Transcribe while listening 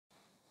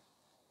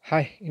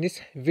Hi, in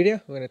this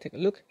video, we're going to take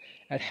a look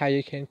at how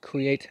you can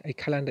create a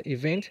calendar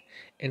event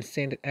and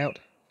send it out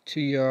to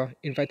your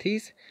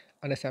invitees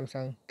on the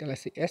Samsung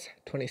Galaxy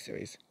S20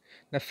 series.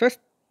 Now first,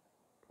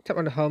 tap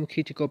on the home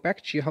key to go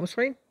back to your home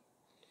screen.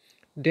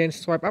 Then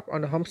swipe up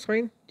on the home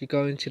screen to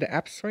go into the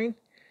app screen.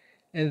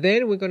 And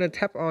then we're going to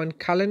tap on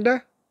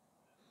calendar.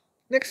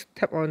 Next,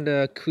 tap on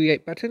the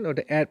create button or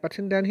the add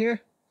button down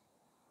here.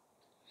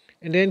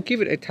 And then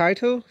give it a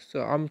title.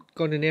 So I'm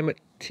going to name it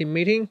team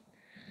meeting.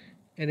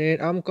 And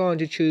then I'm going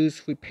to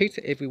choose repeat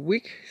every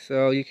week.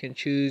 So you can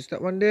choose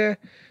that one there,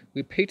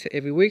 repeat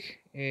every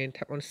week, and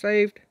tap on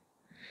saved.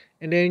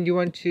 And then you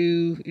want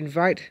to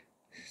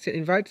set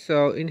invite.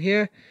 So in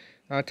here,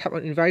 tap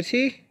on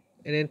invitee,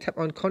 and then tap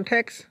on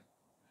contacts.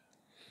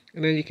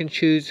 And then you can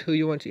choose who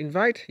you want to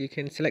invite. You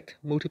can select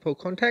multiple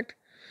contact.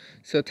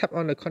 So tap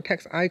on the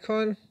contacts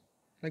icon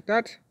like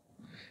that.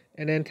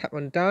 And then tap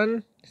on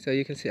done. So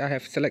you can see I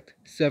have select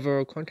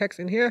several contacts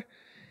in here.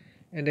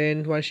 And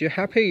then once you're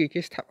happy, you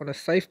just tap on the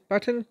save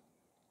button.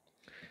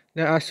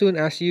 Now as soon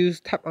as you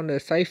tap on the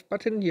save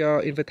button,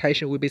 your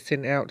invitation will be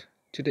sent out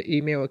to the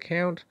email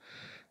account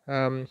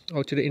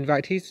or to the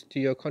invitees, to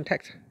your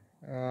contact,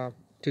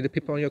 to the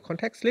people on your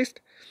contacts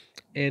list.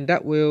 And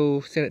that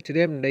will send it to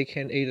them. They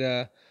can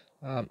either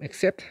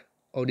accept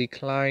or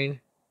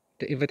decline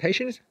the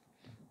invitations.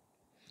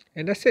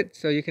 And that's it.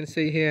 So you can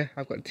see here,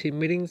 I've got team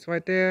meetings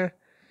right there.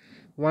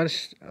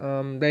 Once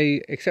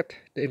they accept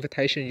the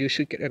invitation, you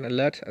should get an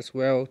alert as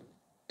well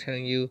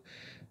telling you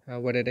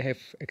whether they have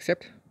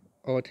accept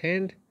or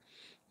attend.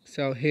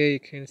 So here you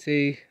can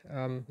see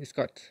it's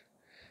got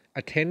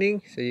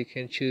attending, so you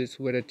can choose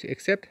whether to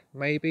accept,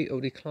 maybe, or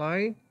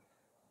decline.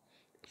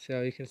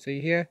 So you can see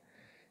here,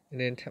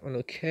 and then tap on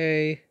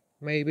OK,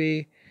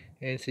 maybe,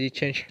 and so you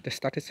change the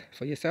status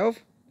for yourself.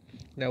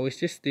 Now it's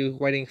just still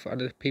waiting for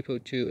other people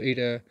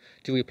to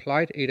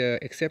reply, either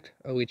accept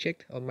or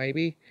reject or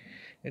maybe.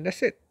 And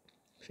that's it.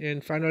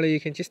 And finally, you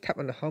can just tap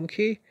on the home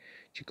key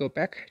to go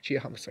back to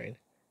your home screen.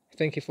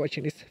 Thank you for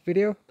watching this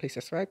video. Please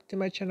subscribe to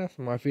my channel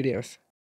for more videos.